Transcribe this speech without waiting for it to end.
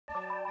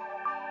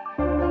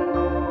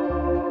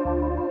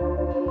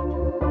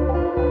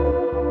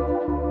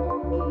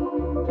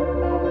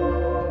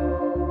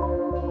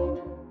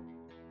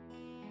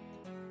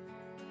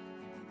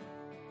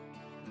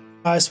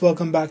Guys,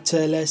 welcome back to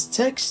LS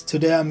Text.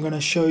 Today I'm going to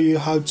show you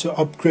how to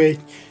upgrade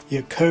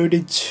your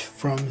Kodi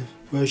from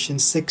version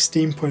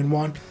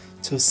 16.1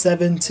 to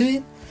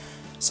 17.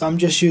 So I'm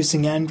just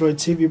using Android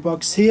TV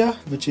box here,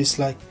 which is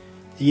like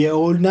a year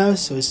old now,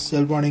 so it's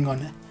still running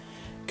on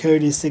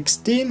Kodi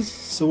 16.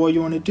 So what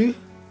you want to do,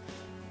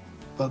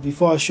 well,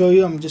 before I show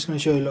you, I'm just going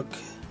to show you, look,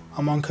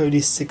 I'm on Kodi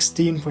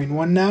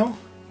 16.1 now.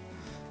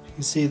 You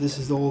can see this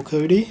is the old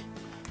Kodi.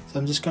 So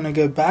I'm just going to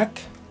go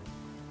back.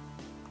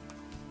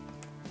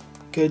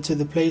 Go to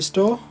the Play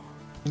Store.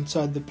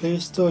 Inside the Play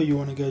Store you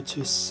want to go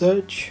to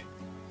search.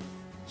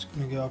 Just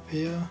going to go up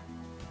here,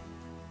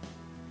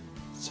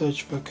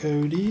 search for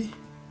Kodi.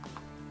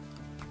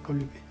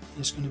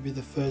 It's going to be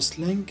the first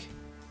link.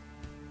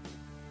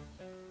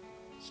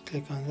 Just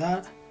click on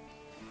that.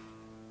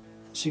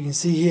 As you can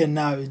see here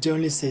now, it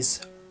only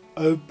says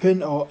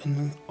open or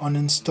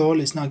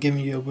uninstall. It's not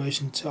giving you a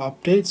version to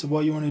update. So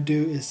what you want to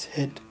do is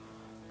hit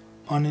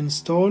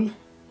uninstall,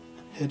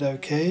 hit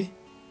OK.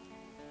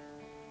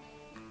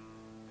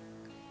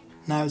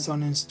 Now it's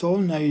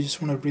uninstalled. Now you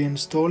just want to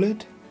reinstall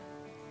it.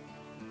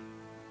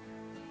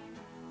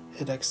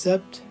 Hit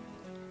accept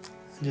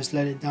and just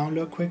let it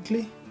download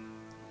quickly.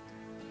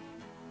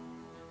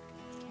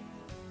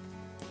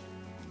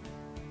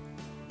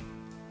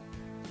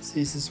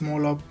 See, it's a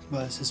small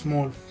but it's a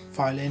small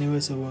file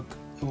anyway, so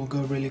it will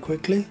go really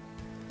quickly.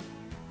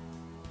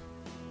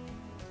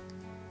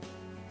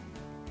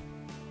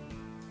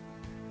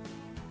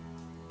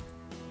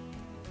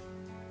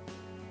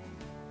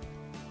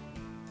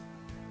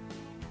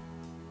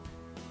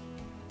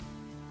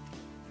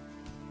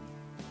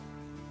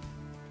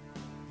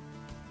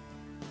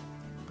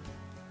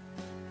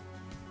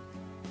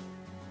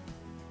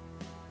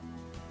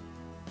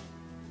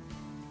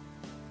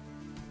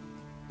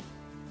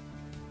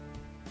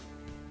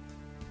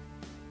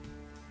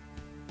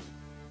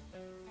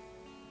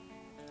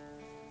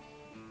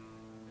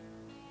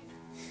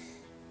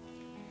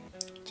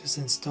 Just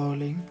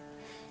installing.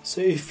 So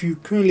if you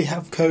currently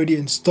have Kodi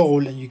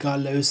installed and you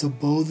got loads of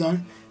builds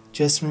on,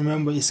 just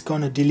remember it's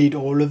gonna delete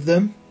all of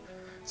them,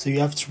 so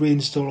you have to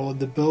reinstall all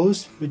the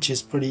builds, which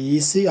is pretty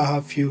easy. I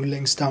have a few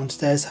links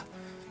downstairs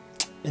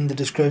in the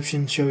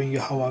description showing you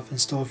how I've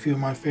installed a few of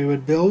my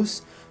favorite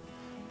builds.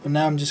 But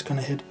now I'm just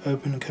gonna hit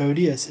open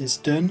Kodi as it's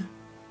done,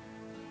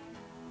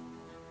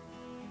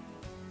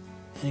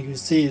 and you can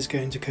see it's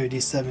going to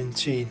Kodi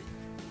 17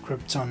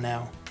 Krypton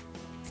now.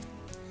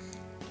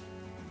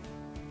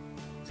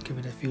 Give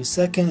it a few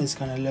seconds, it's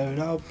gonna load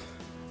up.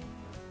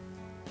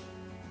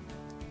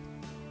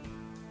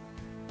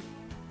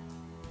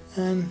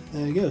 And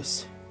there it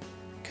goes,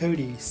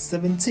 Kodi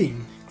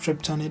 17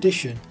 Krypton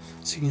edition.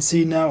 So you can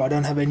see now I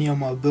don't have any of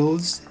my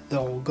builds, they're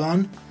all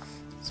gone.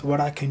 So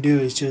what I can do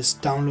is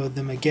just download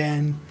them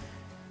again.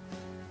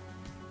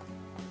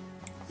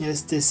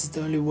 Yes, this is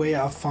the only way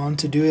I've found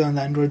to do it on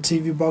the Android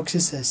TV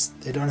boxes, as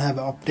they don't have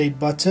an update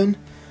button.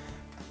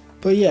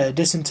 But yeah, it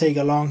doesn't take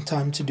a long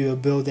time to do a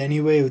build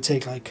anyway. It will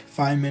take like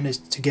 5 minutes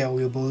to get all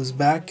your builds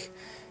back.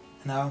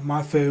 Now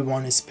my favorite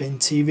one is Spin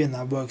TV, and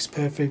that works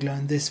perfectly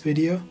on this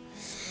video.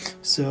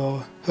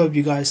 So hope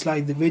you guys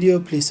like the video.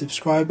 Please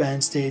subscribe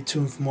and stay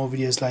tuned for more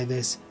videos like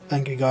this.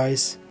 Thank you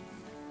guys.